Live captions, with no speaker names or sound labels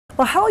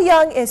Well, how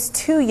young is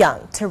too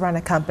young to run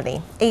a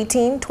company?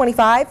 18,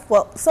 25?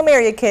 Well, some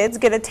area kids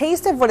get a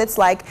taste of what it's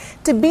like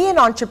to be an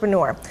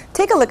entrepreneur.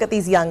 Take a look at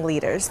these young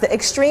leaders. The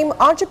Extreme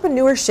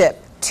Entrepreneurship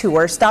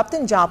Tour stopped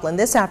in Joplin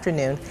this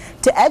afternoon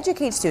to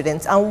educate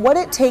students on what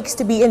it takes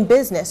to be in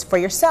business for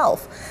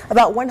yourself.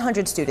 About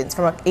 100 students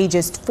from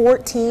ages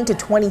 14 to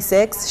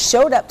 26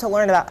 showed up to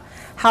learn about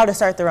how to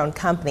start their own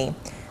company.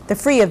 The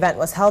free event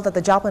was held at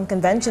the Joplin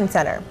Convention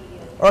Center.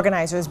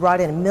 Organizers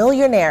brought in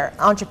millionaire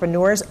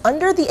entrepreneurs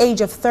under the age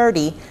of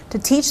 30 to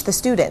teach the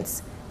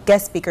students.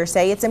 Guest speakers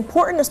say it's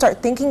important to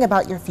start thinking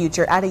about your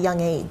future at a young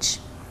age.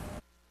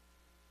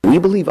 We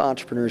believe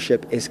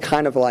entrepreneurship is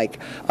kind of like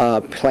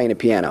playing a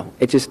piano.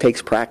 It just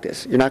takes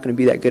practice. You're not going to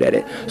be that good at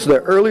it. So the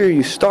earlier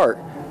you start,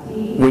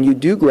 when you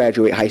do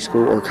graduate high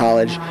school or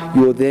college,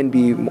 you will then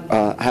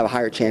have a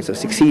higher chance of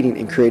succeeding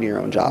in creating your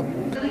own job.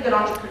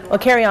 Well,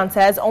 Carrion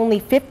says only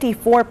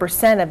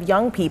 54% of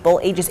young people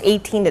ages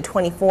 18 to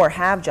 24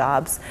 have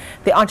jobs.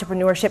 The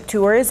Entrepreneurship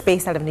Tour is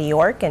based out of New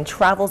York and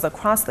travels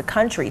across the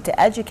country to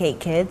educate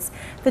kids.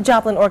 The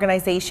Joplin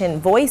organization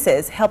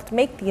Voices helped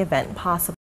make the event possible.